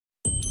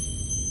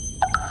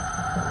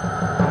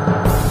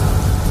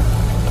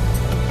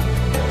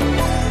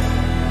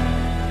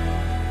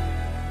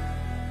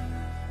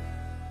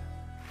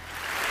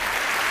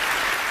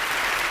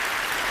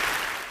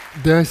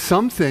There's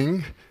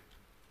something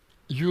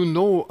you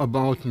know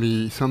about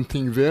me,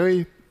 something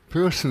very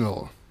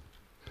personal.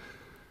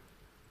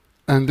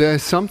 And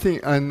there's something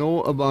I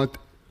know about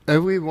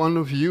every one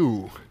of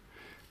you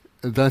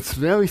that's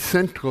very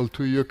central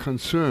to your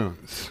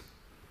concerns.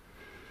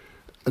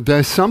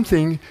 There's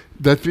something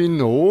that we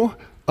know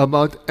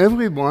about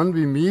everyone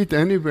we meet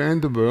anywhere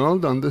in the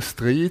world, on the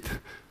street,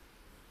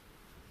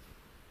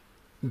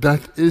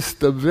 that is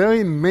the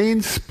very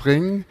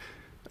mainspring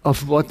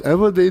of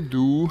whatever they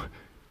do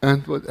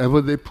and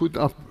whatever they put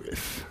up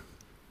with.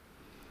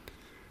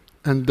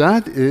 And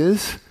that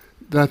is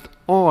that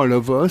all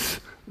of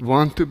us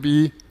want to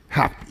be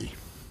happy.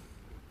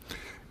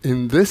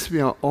 In this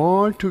we are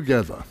all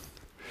together.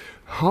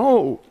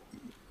 How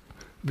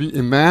we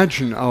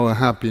imagine our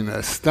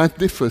happiness, that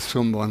differs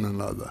from one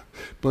another.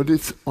 But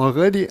it's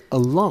already a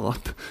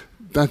lot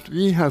that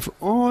we have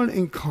all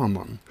in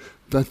common,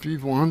 that we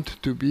want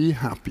to be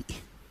happy.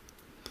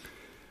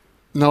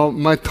 Now,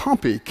 my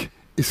topic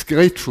is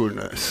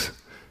gratefulness.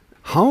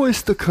 How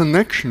is the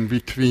connection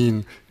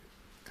between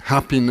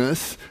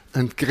happiness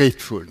and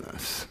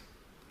gratefulness?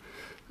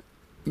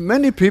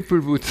 Many people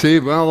would say,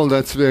 well,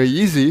 that's very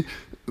easy.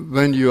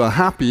 When you are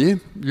happy,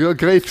 you are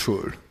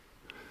grateful.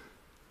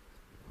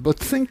 But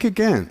think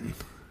again.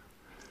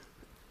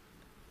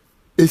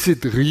 Is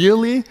it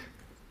really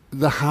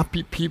the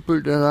happy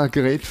people that are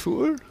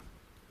grateful?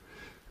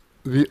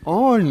 We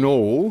all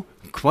know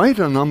quite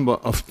a number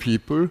of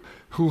people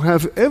who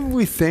have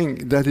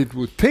everything that it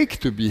would take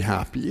to be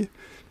happy,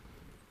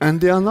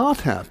 and they are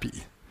not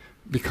happy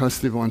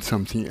because they want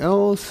something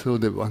else, or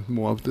they want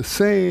more of the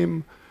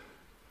same.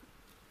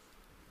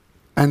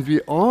 And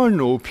we all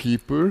know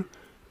people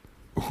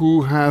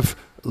who have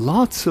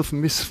lots of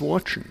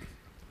misfortune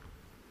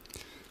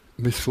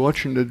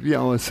that we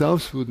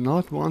ourselves would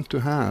not want to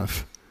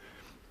have.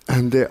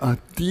 And they are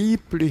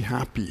deeply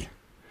happy.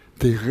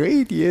 They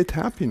radiate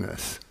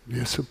happiness. We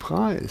are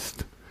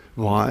surprised.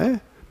 Why?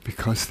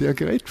 Because they are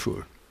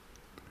grateful.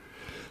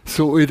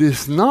 So it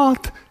is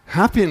not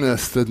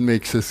happiness that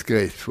makes us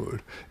grateful.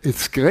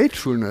 It's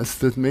gratefulness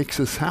that makes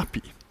us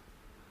happy.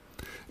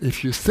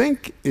 If you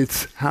think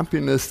it's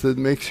happiness that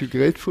makes you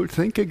grateful,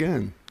 think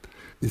again.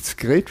 It's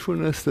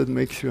gratefulness that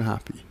makes you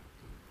happy.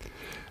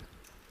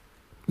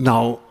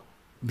 Now,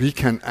 we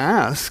can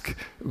ask,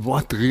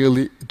 what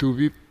really do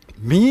we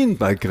mean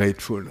by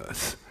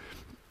gratefulness?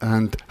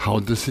 And how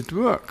does it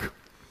work?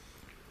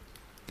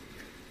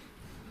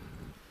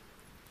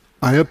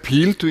 I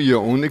appeal to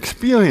your own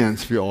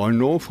experience. We all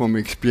know from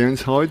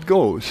experience how it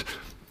goes.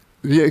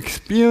 We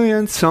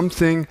experience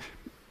something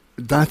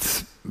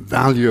that's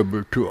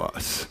valuable to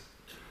us.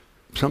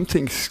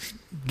 Something's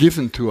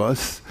given to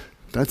us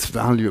that's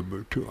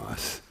valuable to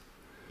us.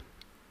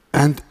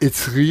 And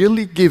it's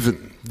really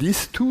given.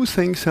 These two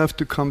things have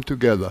to come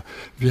together.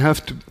 It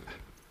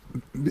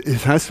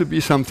has to be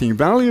something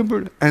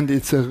valuable, and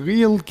it's a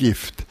real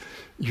gift.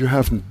 You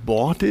haven't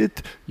bought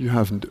it, you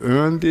haven't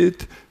earned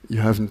it, you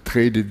haven't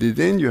traded it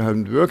in, you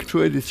haven't worked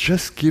for it, it's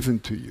just given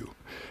to you.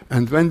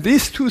 And when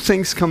these two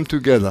things come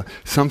together,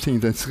 something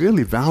that's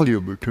really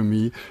valuable to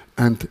me,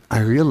 and I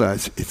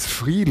realize it's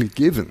freely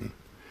given,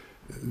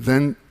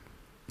 then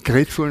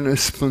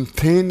gratefulness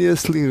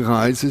spontaneously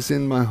rises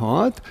in my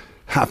heart,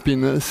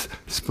 happiness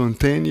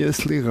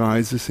spontaneously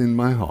rises in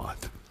my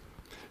heart.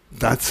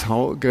 That's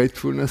how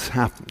gratefulness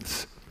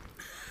happens.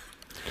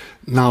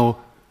 Now,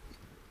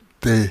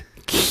 the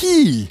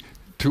key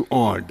to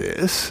all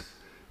this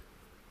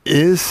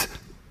is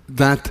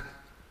that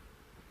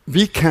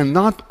we can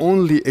not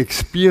only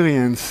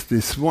experience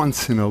this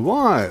once in a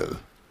while,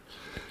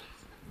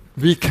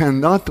 we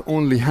can not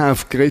only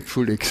have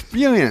grateful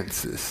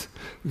experiences,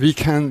 we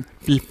can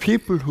be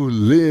people who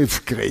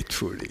live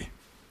gratefully.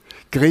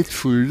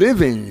 Grateful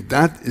living,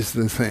 that is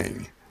the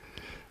thing.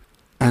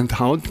 And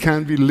how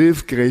can we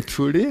live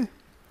gratefully?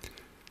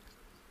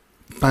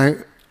 By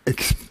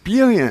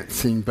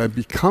experiencing, by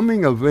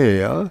becoming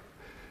aware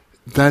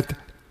that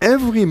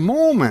every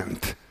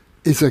moment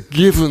is a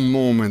given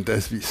moment,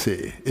 as we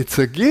say. It's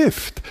a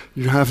gift.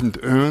 You haven't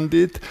earned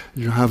it,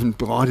 you haven't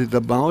brought it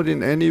about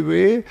in any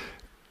way,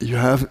 you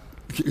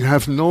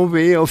have no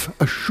way of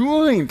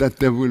assuring that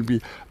there will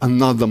be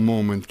another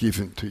moment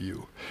given to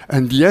you.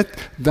 And yet,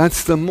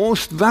 that's the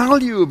most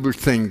valuable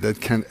thing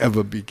that can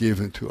ever be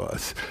given to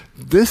us.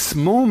 This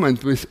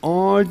moment with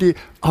all the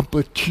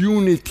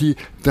opportunity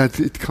that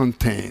it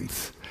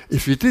contains.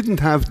 If we didn't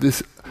have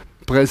this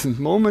present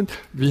moment,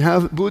 we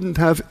wouldn't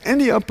have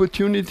any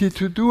opportunity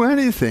to do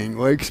anything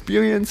or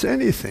experience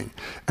anything.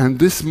 And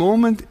this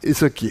moment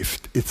is a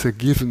gift. It's a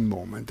given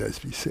moment,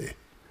 as we say.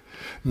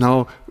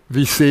 Now,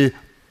 we say,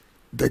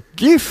 the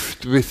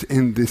gift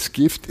within this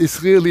gift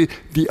is really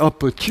the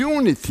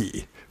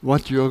opportunity.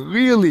 What you're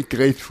really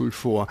grateful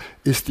for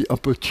is the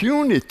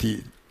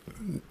opportunity,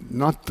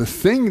 not the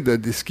thing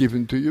that is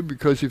given to you,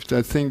 because if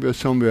that thing were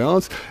somewhere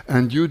else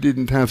and you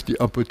didn't have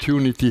the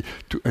opportunity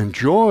to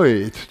enjoy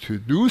it, to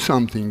do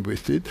something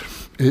with it,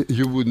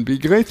 you wouldn't be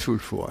grateful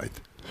for it.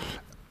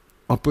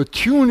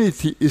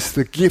 Opportunity is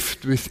the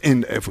gift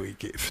within every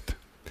gift.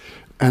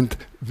 And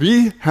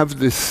we have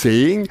this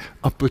saying,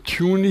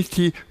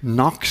 opportunity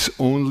knocks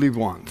only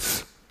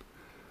once.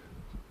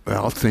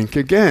 Well, think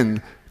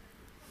again.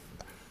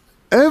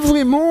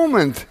 Every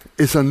moment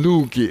is a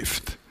new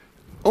gift,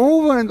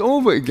 over and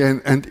over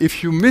again. And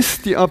if you miss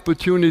the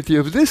opportunity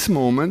of this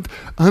moment,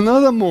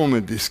 another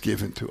moment is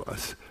given to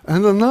us,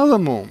 and another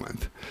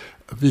moment.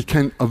 We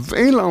can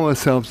avail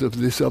ourselves of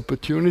this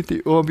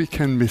opportunity, or we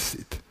can miss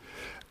it.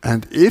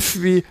 And if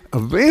we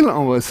avail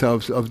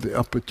ourselves of the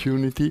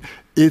opportunity,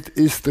 it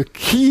is the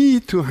key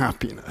to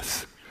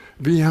happiness.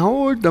 We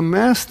hold the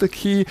master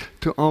key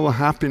to our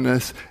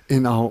happiness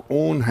in our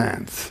own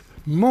hands.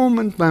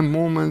 Moment by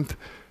moment,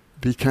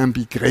 we can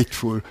be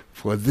grateful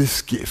for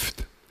this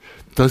gift.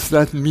 Does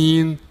that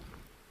mean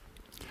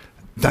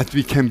that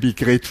we can be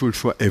grateful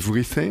for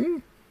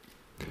everything?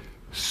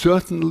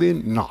 Certainly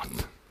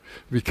not.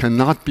 We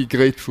cannot be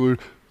grateful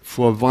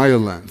for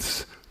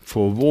violence,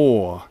 for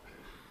war,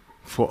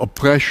 for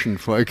oppression,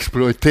 for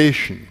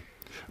exploitation.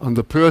 On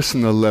the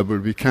personal level,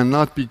 we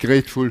cannot be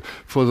grateful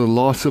for the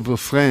loss of a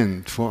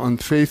friend, for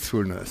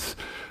unfaithfulness,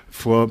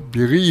 for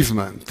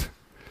bereavement.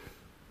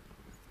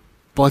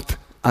 But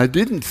I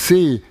didn't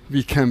say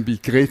we can be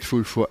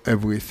grateful for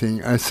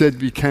everything. I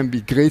said we can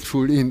be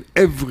grateful in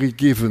every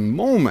given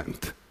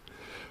moment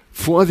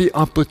for the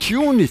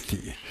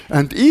opportunity.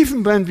 And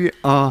even when we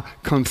are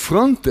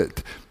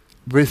confronted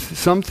with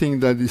something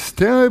that is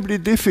terribly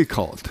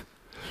difficult,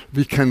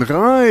 we can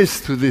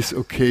rise to this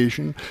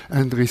occasion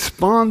and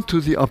respond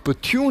to the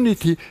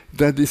opportunity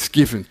that is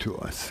given to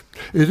us.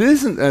 It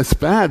isn't as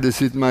bad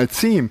as it might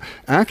seem.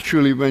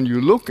 Actually, when you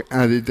look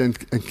at it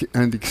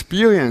and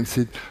experience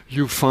it,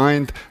 you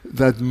find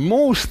that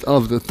most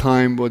of the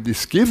time what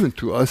is given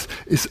to us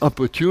is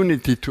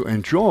opportunity to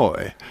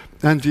enjoy.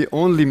 And we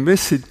only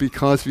miss it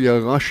because we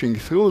are rushing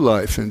through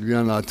life and we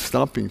are not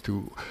stopping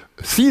to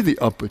see the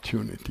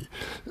opportunity.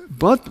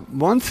 But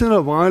once in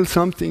a while,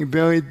 something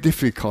very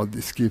difficult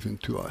is given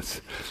to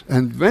us.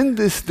 And when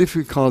this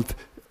difficult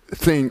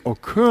thing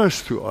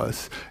occurs to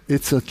us,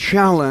 it's a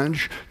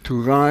challenge to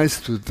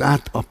rise to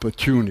that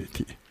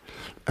opportunity.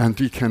 And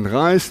we can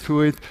rise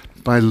to it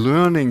by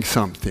learning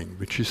something,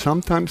 which is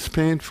sometimes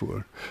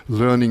painful.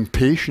 Learning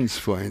patience,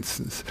 for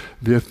instance.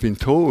 We have been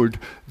told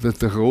that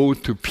the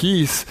road to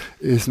peace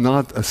is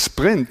not a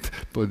sprint,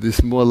 but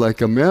is more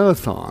like a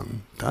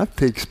marathon. That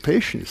takes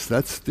patience.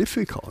 That's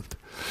difficult.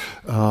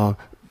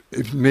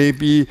 It may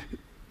be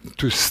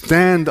to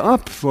stand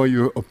up for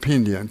your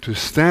opinion, to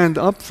stand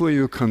up for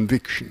your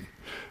conviction.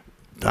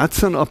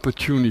 That's an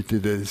opportunity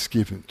that is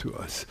given to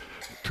us.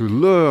 To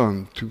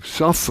learn, to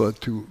suffer,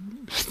 to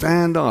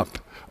stand up.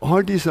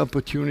 All these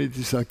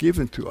opportunities are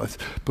given to us.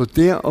 But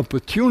they are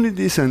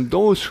opportunities, and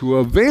those who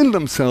avail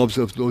themselves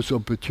of those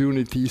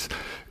opportunities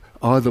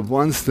are the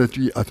ones that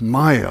we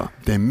admire.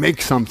 They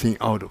make something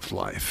out of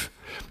life.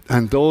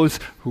 And those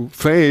who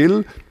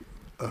fail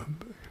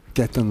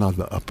get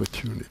another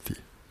opportunity.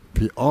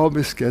 We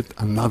always get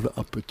another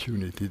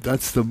opportunity.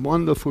 That's the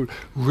wonderful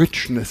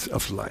richness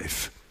of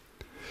life.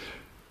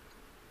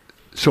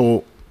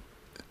 So,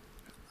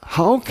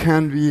 how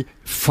can we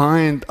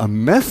find a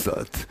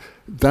method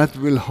that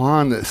will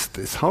harness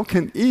this? How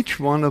can each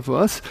one of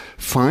us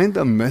find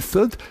a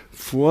method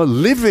for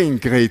living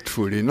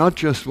gratefully, not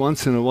just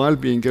once in a while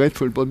being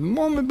grateful, but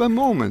moment by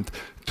moment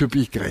to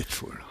be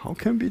grateful? How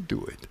can we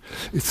do it?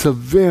 It's a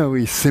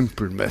very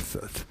simple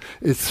method.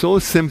 It's so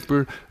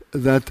simple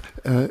that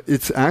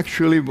it's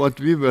actually what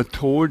we were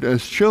told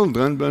as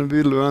children when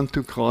we learned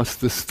to cross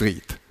the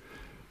street.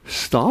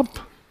 Stop,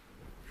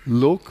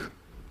 look,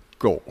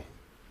 go.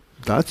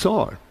 That's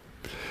all.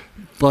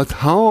 But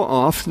how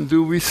often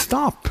do we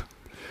stop?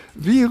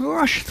 We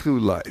rush through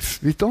life.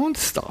 We don't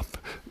stop.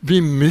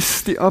 We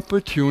miss the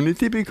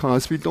opportunity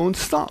because we don't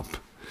stop.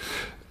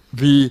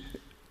 We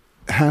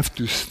have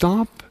to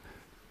stop.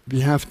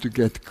 We have to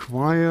get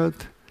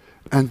quiet.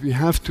 And we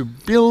have to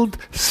build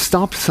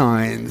stop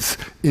signs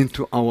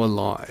into our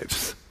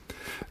lives.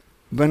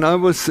 When I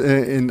was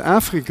in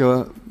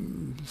Africa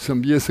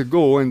some years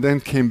ago and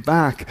then came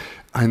back,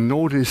 I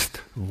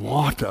noticed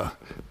water.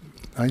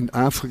 In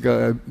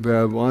Africa,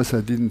 where I was,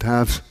 I didn't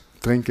have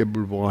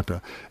drinkable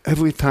water.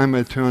 Every time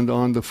I turned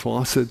on the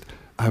faucet,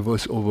 I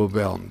was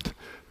overwhelmed.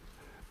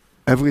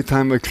 Every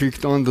time I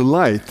clicked on the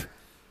light,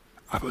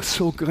 I was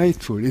so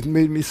grateful. It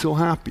made me so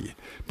happy.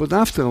 But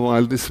after a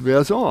while, this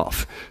wears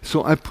off.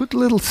 So I put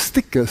little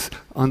stickers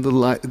on the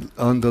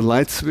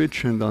light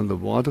switch and on the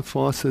water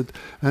faucet,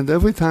 and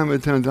every time I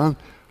turned on,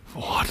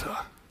 water.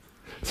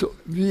 So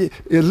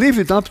leave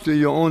it up to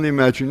your own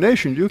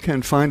imagination. You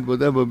can find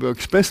whatever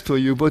works best for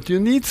you, but you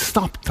need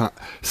stop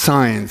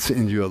signs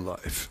in your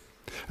life.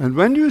 And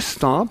when you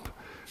stop,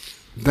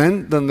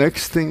 then the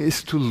next thing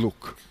is to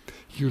look.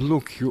 You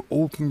look, you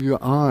open your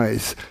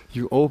eyes,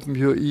 you open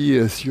your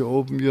ears, you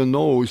open your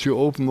nose, you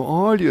open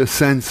all your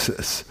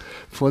senses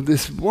for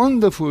this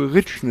wonderful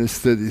richness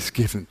that is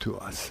given to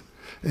us.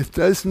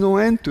 There's no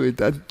end to it.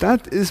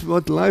 That is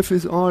what life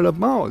is all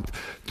about.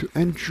 To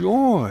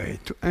enjoy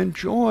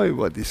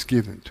what is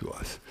given to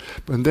us.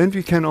 But then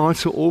we can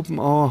also open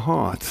our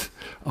hearts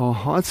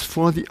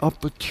for the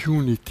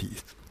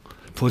opportunities.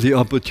 For the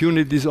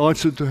opportunities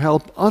also to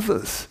help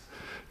others,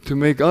 to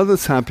make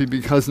others happy,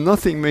 because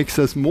nothing makes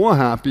us more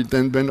happy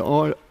than when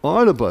all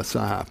of us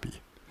are happy.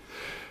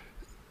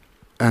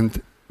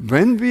 And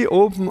when we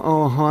open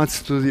our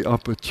hearts to the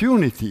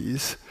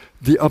opportunities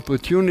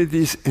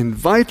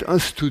invite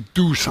us to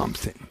do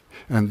something.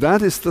 And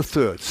that is the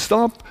third.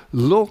 Stop,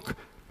 look,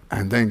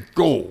 and then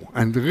go,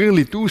 and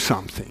really do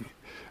something.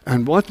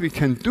 And what we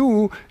can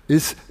do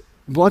is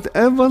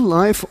whatever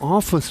life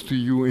offers to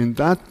you in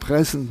that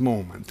present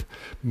moment.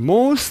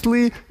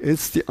 Mostly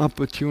it's the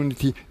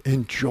opportunity,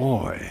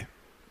 enjoy.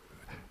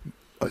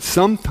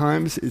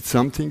 Sometimes it's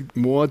something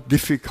more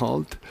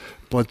difficult,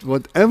 but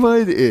whatever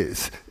it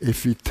is,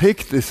 if we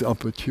take this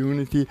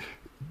opportunity,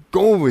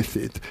 go with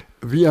it.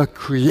 We are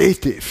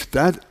creative.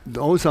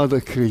 Those are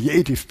the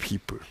creative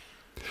people.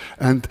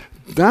 And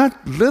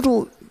that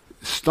little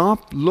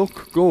stop,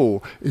 look,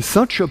 go is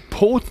such a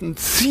potent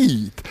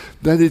seed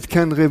that it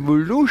can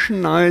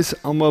revolutionize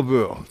our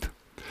world.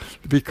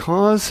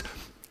 Because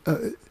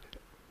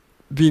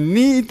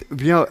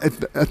we are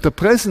at the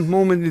present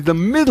moment in the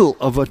middle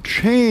of a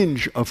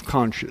change of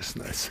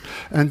consciousness.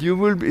 And you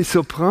will be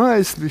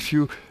surprised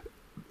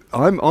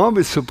I'm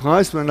always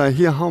surprised when I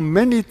hear how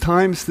many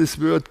times this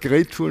word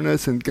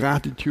gratefulness and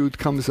gratitude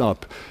comes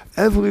up.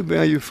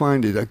 Everywhere you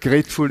find it, a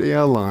grateful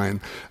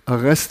airline, a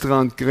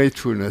restaurant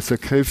gratefulness, a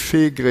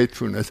cafe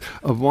gratefulness,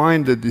 a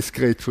wine that is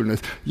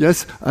gratefulness.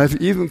 Yes, I've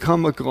even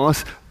come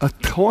across a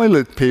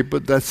toilet paper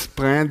that's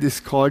brand is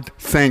called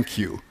thank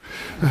you.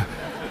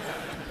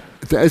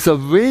 There is a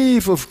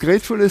wave of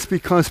gratefulness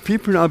because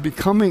people are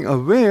becoming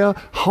aware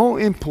how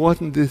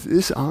important this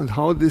is and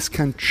how this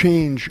can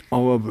change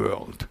our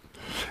world.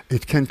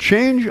 It can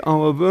change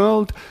our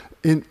world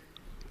in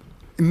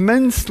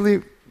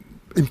immensely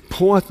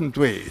important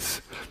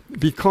ways.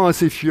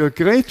 Because if you're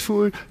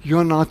grateful,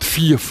 you're not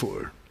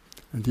fearful.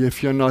 And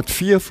if you're not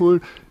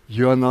fearful,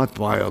 you're not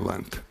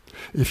violent.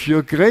 If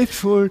you're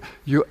grateful,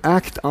 you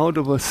act out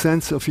of a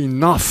sense of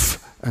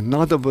enough and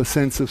not of a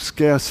sense of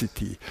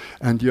scarcity,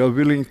 and you're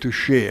willing to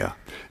share.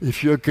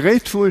 If you're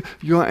grateful,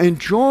 you are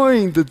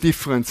enjoying the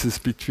differences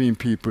between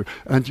people,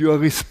 and you are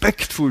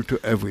respectful to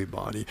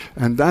everybody.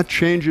 And that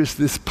changes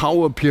this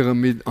power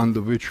pyramid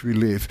under which we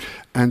live.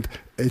 And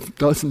it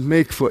doesn't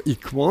make for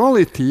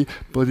equality,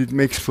 but it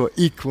makes for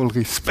equal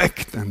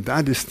respect, and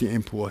that is the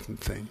important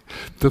thing.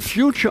 The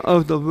future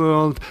of the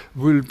world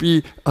will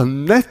be a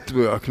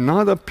network,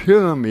 not a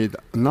pyramid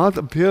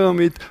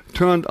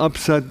turned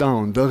upside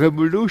down. The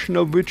revolution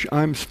of which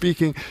I'm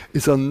speaking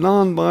is a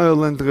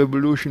non-violent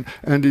revolution,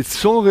 and it's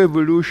so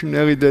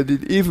revolutionary that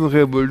it even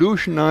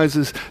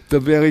revolutionizes the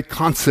very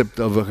concept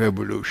of a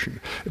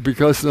revolution.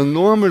 Because the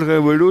normal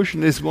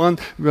revolution is one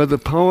where the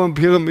power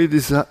pyramid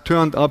is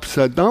turned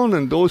upside down,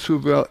 and those who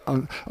were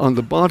on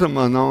the bottom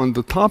are now on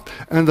the top,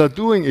 and are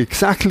doing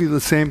exactly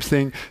the same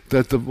thing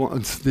that the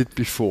ones did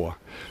before.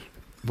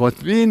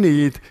 What we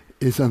need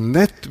is a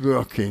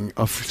networking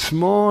of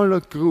smaller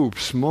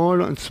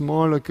and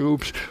smaller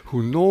groups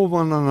who know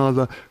one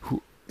another,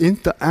 who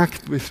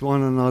interact with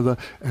one another,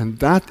 and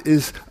that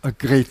is a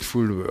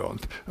grateful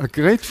world. A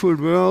grateful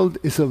world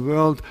is a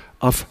world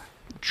of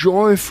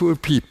joyful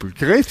people.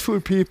 Grateful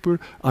people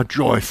are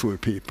joyful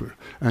people.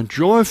 And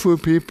joyful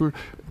people,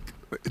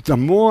 the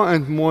more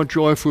and more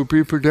joyful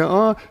people there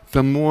are,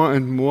 the more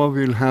and more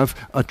we'll have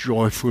a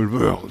joyful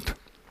world.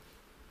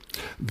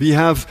 We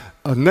have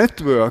a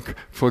network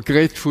for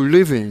grateful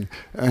living,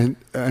 and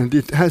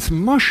it has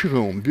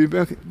mushroomed.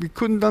 We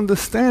couldn't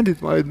understand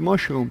it, why it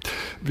mushroomed.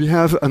 We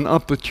have an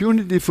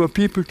opportunity for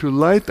people to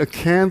light a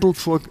candle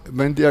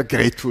when they are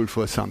grateful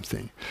for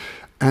something.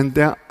 And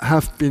there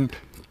have been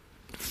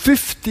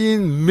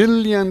 15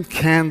 million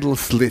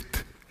candles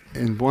lit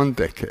in 1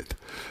 decade.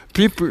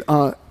 People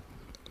are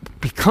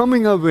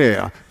becoming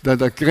aware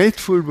that a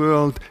grateful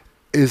world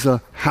is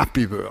a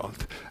happy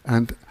world.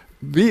 And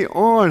we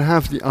all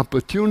have the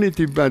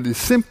opportunity by the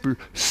simple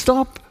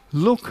stop,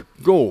 look,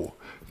 go,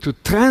 to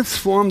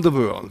transform the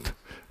world,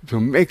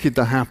 to make it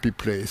a happy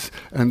place.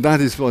 And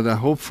that is what I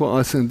hope for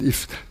us. And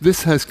if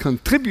this has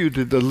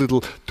contributed a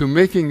little to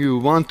making you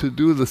want to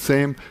do the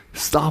same,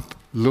 stop,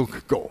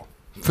 look, go.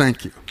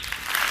 Thank you.